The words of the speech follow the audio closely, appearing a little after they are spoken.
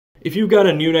If you got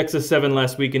a new Nexus 7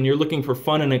 last week and you're looking for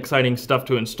fun and exciting stuff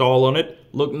to install on it,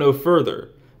 look no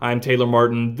further. I'm Taylor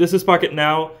Martin, this is Pocket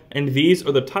Now, and these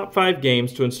are the top 5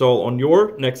 games to install on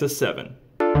your Nexus 7.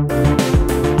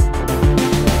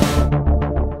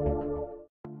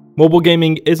 Mobile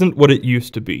gaming isn't what it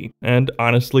used to be, and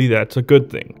honestly that's a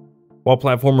good thing. While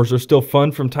platformers are still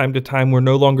fun from time to time, we're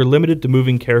no longer limited to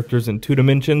moving characters in 2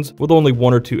 dimensions with only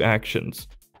 1 or 2 actions.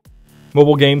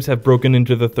 Mobile games have broken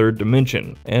into the 3rd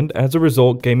dimension, and as a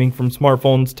result, gaming from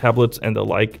smartphones, tablets, and the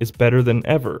like is better than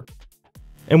ever.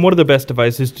 And one of the best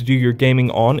devices to do your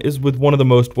gaming on is with one of the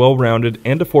most well-rounded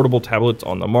and affordable tablets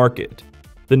on the market,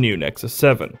 the new Nexus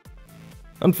 7.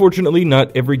 Unfortunately,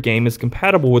 not every game is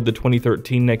compatible with the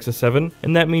 2013 Nexus 7,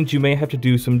 and that means you may have to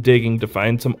do some digging to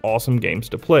find some awesome games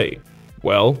to play.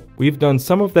 Well, we've done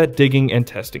some of that digging and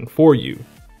testing for you,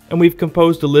 and we've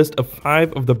composed a list of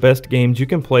 5 of the best games you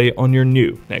can play on your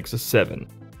new Nexus 7.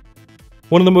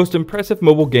 One of the most impressive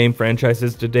mobile game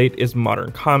franchises to date is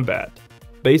Modern Combat.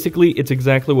 Basically, it's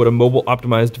exactly what a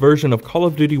mobile-optimized version of Call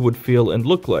of Duty would feel and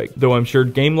look like, though I'm sure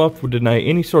GameLoft would deny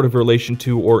any sort of relation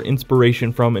to or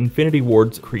inspiration from Infinity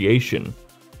Ward's creation.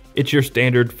 It's your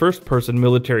standard first-person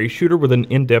military shooter with an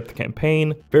in-depth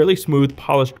campaign, fairly smooth,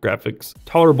 polished graphics,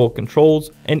 tolerable controls,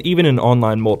 and even an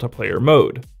online multiplayer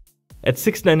mode. At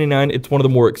 $6.99, it's one of the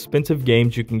more expensive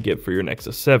games you can get for your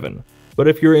Nexus 7, but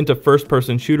if you're into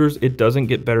first-person shooters, it doesn't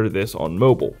get better than this on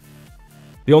mobile.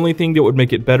 The only thing that would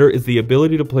make it better is the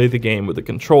ability to play the game with a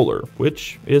controller,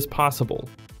 which is possible.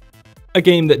 A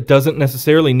game that doesn't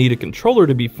necessarily need a controller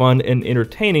to be fun and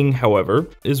entertaining, however,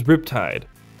 is Riptide.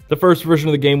 The first version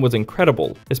of the game was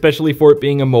incredible, especially for it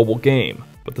being a mobile game,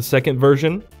 but the second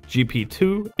version,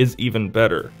 GP2, is even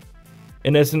better.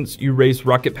 In essence, you race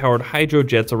rocket-powered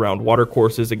hydrojets around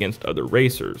watercourses against other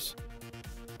racers.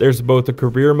 There's both a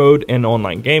career mode and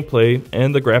online gameplay,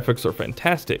 and the graphics are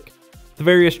fantastic. The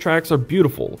various tracks are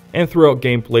beautiful, and throughout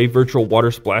gameplay, virtual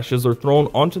water splashes are thrown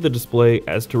onto the display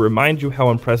as to remind you how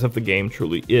impressive the game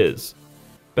truly is.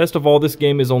 Best of all, this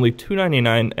game is only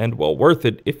 $2.99 and well worth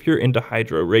it if you're into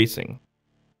hydro racing.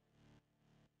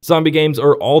 Zombie games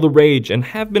are all the rage and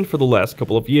have been for the last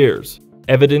couple of years.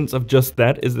 Evidence of just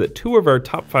that is that 2 of our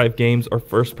top 5 games are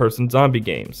first-person zombie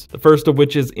games, the first of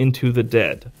which is Into the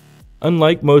Dead.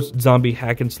 Unlike most zombie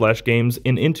hack-and-slash games,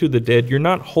 in Into the Dead you're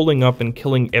not holding up and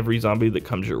killing every zombie that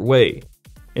comes your way.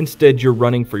 Instead, you're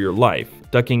running for your life,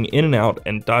 ducking in and out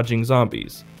and dodging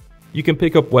zombies. You can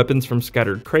pick up weapons from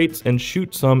scattered crates and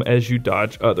shoot some as you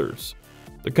dodge others.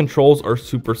 The controls are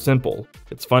super simple,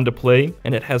 it's fun to play,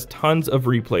 and it has tons of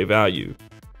replay value.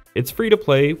 It's free to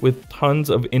play with tons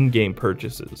of in-game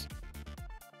purchases.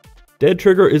 Dead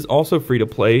Trigger is also free to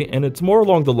play, and it's more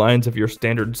along the lines of your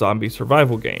standard zombie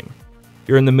survival game.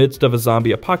 You're in the midst of a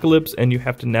zombie apocalypse and you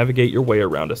have to navigate your way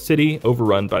around a city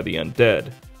overrun by the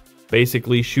undead.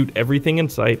 Basically, shoot everything in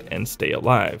sight and stay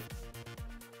alive.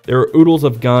 There are oodles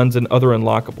of guns and other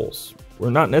unlockables. We're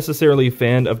not necessarily a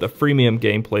fan of the freemium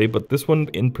gameplay, but this one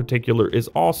in particular is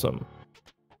awesome.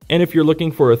 And if you're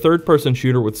looking for a third-person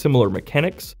shooter with similar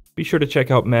mechanics, be sure to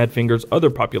check out Madfinger's other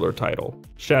popular title,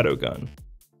 Shadowgun.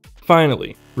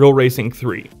 Finally, Real Racing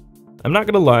 3. I'm not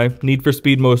gonna lie, Need for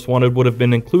Speed Most Wanted would have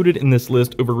been included in this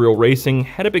list over Real Racing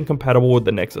had it been compatible with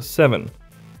the Nexus 7.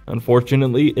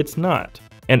 Unfortunately, it's not.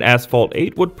 And Asphalt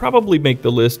 8 would probably make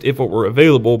the list if it were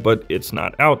available, but it's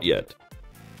not out yet.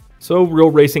 So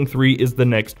Real Racing 3 is the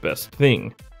next best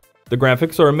thing. The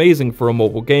graphics are amazing for a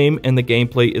mobile game, and the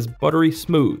gameplay is buttery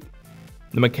smooth.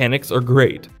 The mechanics are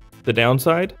great. The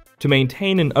downside? To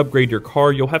maintain and upgrade your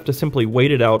car, you'll have to simply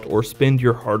wait it out or spend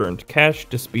your hard-earned cash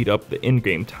to speed up the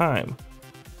in-game time.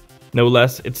 No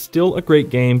less, it's still a great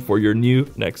game for your new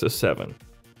Nexus 7.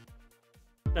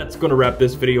 That's going to wrap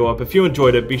this video up. If you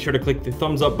enjoyed it, be sure to click the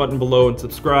thumbs up button below and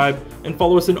subscribe, and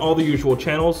follow us in all the usual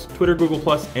channels, Twitter, Google+,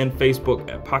 and Facebook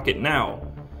at Pocket Now.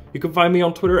 You can find me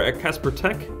on Twitter at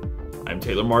CasperTech. I'm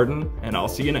Taylor Martin, and I'll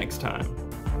see you next time.